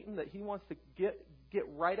for Satan that he wants to get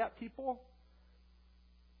right at people?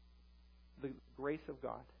 The grace of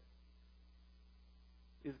God.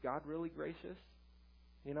 Is God really gracious?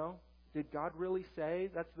 Did God really say?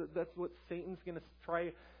 That's what Satan's going to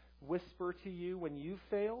try whisper to you when you've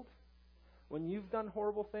failed, when you've done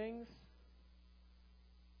horrible things.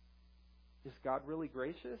 Is God really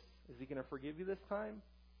gracious? Is he going to forgive you this time?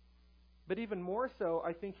 But even more so,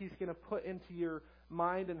 I think he's going to put into your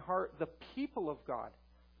mind and heart the people of God.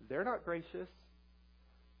 They're not gracious.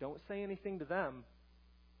 Don't say anything to them.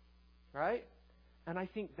 Right? And I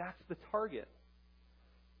think that's the target.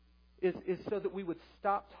 Is so that we would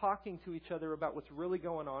stop talking to each other about what's really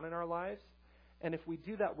going on in our lives. And if we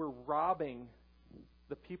do that, we're robbing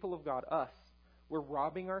the people of God, us. We're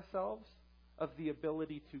robbing ourselves of the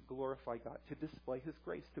ability to glorify God, to display his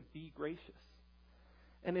grace, to be gracious.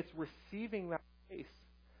 And it's receiving that grace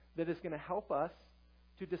that is going to help us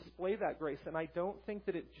to display that grace. And I don't think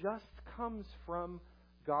that it just comes from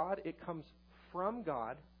God. It comes from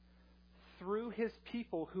God through his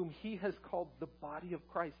people whom he has called the body of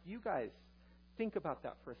Christ. You guys, think about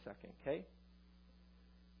that for a second, okay?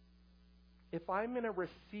 If I'm going to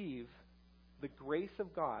receive the grace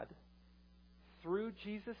of God through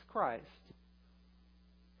Jesus Christ,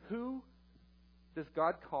 who does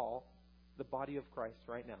God call the body of Christ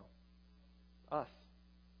right now? Us.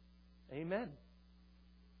 Amen.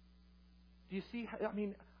 Do you see?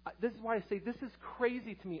 This is why I say this is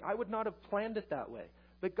crazy to me. I would not have planned it that way,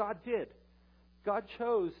 but God did. God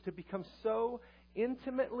chose to become so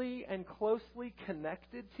intimately and closely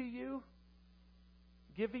connected to you,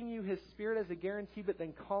 giving you his Spirit as a guarantee, but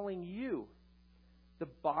then calling you the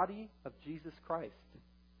body of Jesus Christ.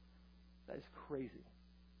 That is crazy.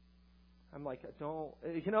 I'm like,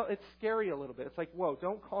 it's scary a little bit. It's like, whoa,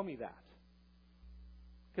 don't call me that.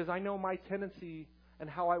 Because I know my tendency and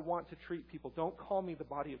how I want to treat people. Don't call me the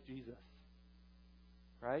body of Jesus.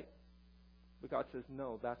 Right? But God says,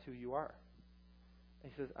 no, that's who you are.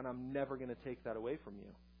 And he says, and I'm never going to take that away from you.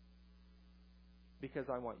 Because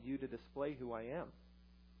I want you to display who I am.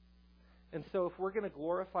 And so if we're going to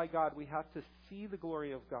glorify God, we have to see the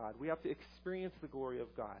glory of God. We have to experience the glory of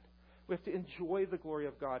God. We have to enjoy the glory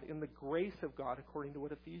of God in the grace of God, according to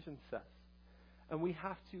what Ephesians says. And we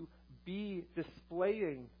have to be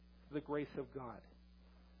displaying the grace of God.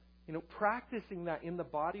 Practicing that in the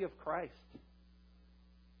body of Christ.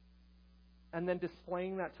 And then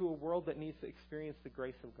displaying that to a world that needs to experience the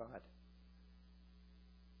grace of God.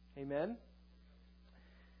 Amen?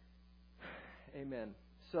 Amen.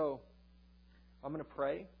 So, I'm going to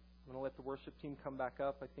pray. I'm going to let the worship team come back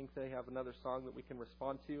up. I think they have another song that we can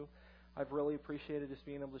respond to. I've really appreciated just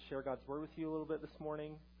being able to share God's Word with you a little bit this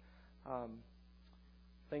morning.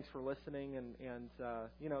 Thanks for listening, and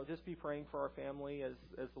just be praying for our family as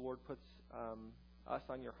the Lord puts us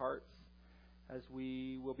on your hearts. As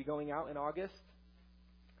we will be going out in August,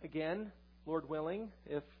 again, Lord willing,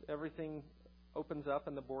 if everything opens up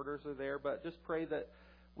and the borders are there. But just pray that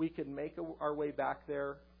we can make our way back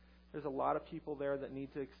there. There's a lot of people there that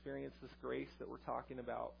need to experience this grace that we're talking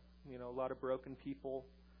about. You know, a lot of broken people.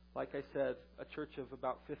 Like I said, a church of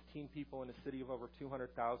about 15 people in a city of over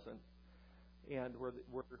 200,000, and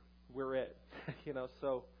we're it. You know,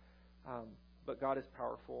 so. But God is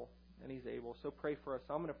powerful and He's able. So pray for us.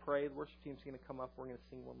 So I'm going to pray. The worship team's going to come up. We're going to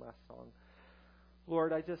sing one last song.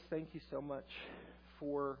 Lord, I just thank you so much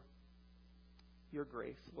for your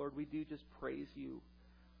grace. Lord, we do just praise you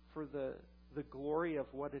for the glory of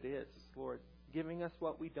what it is, Lord, giving us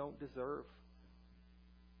what we don't deserve.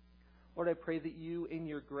 Lord, I pray that you, in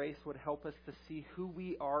your grace, would help us to see who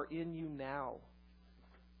we are in you now.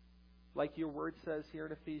 Like your word says here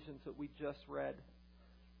in Ephesians that we just read.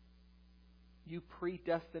 You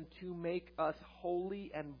predestined to make us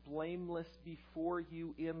holy and blameless before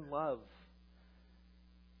you in love.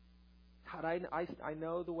 God, I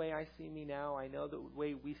know the way I see me now. I know the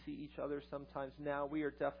way we see each other sometimes now. We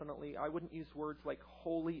are definitely, I wouldn't use words like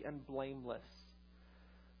holy and blameless.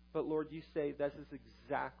 But Lord, you say this is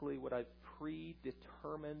exactly what I've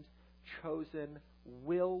predetermined, chosen,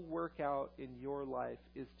 will work out in your life,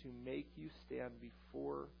 is to make you stand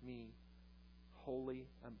before me holy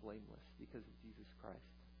and blameless because of Jesus Christ.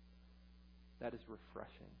 That is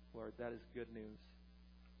refreshing, Lord. That is good news.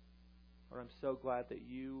 Lord, I'm so glad that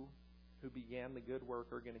you, who began the good work,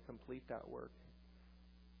 are going to complete that work.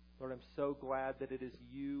 Lord, I'm so glad that it is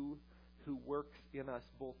you who works in us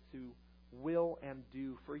both to will and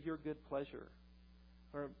do for your good pleasure.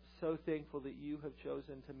 Lord, I'm so thankful that you have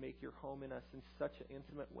chosen to make your home in us in such an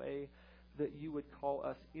intimate way that you would call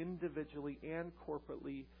us individually and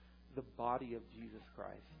corporately the body of Jesus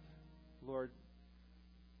Christ. Lord,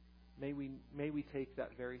 may we take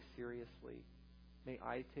that very seriously. May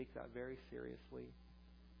I take that very seriously.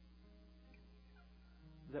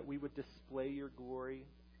 That we would display your glory,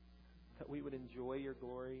 that we would enjoy your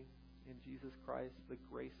glory in Jesus Christ, the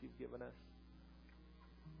grace you've given us.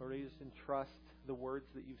 Lord, I just entrust the words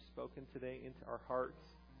that you've spoken today into our hearts.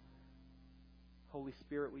 Holy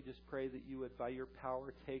Spirit, we just pray that you would, by your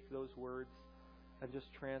power, take those words and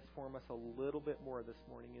just transform us a little bit more this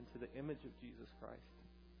morning into the image of Jesus Christ.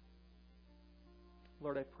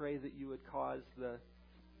 Lord, I pray that you would cause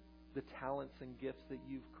the talents and gifts that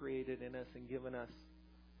you've created in us and given us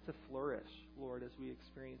to flourish, Lord, as we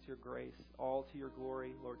experience your grace, all to your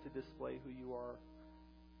glory, Lord, to display who you are.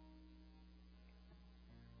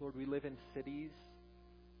 Lord, we live in cities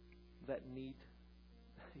that need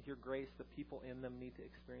your grace. The people in them need to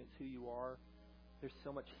experience who you are. There's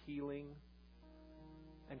so much healing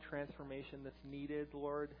and transformation that's needed,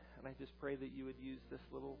 Lord, and I just pray that you would use this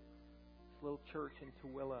little church in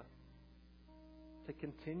Tooele to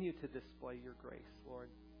continue to display your grace, Lord.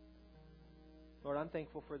 Lord, I'm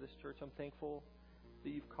thankful for this church. I'm thankful that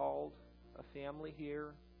you've called a family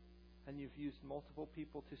here and you've used multiple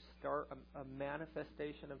people to start a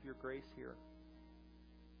manifestation of your grace here,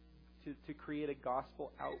 to create a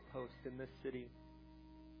gospel outpost in this city.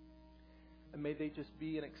 And may they just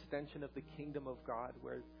be an extension of the kingdom of God,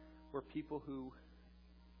 where people who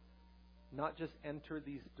not just enter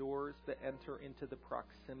these doors, but enter into the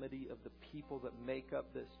proximity of the people that make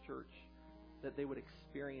up this church, that they would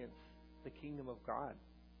experience the kingdom of God.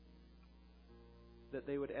 That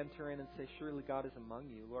they would enter in and say, surely God is among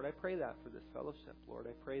you. Lord, I pray that for this fellowship. Lord,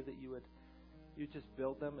 I pray that you just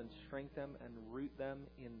build them and strengthen them and root them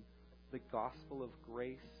in the gospel of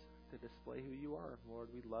grace to display who you are. Lord,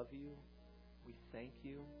 we love you. We thank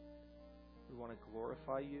you. We want to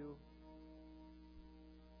glorify you.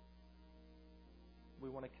 We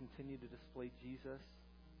want to continue to display Jesus.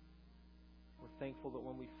 We're thankful that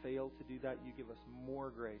when we fail to do that, you give us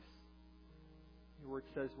more grace. Your word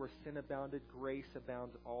says, where sin abounded, grace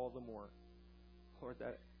abounds all the more. Lord,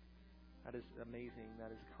 that is amazing.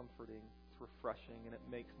 That is comforting. It's refreshing, and it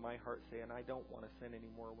makes my heart say, and I don't want to sin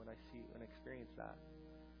anymore when I see and experience that.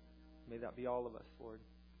 May that be all of us, Lord.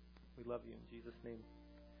 We love you in Jesus' name.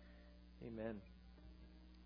 Amen.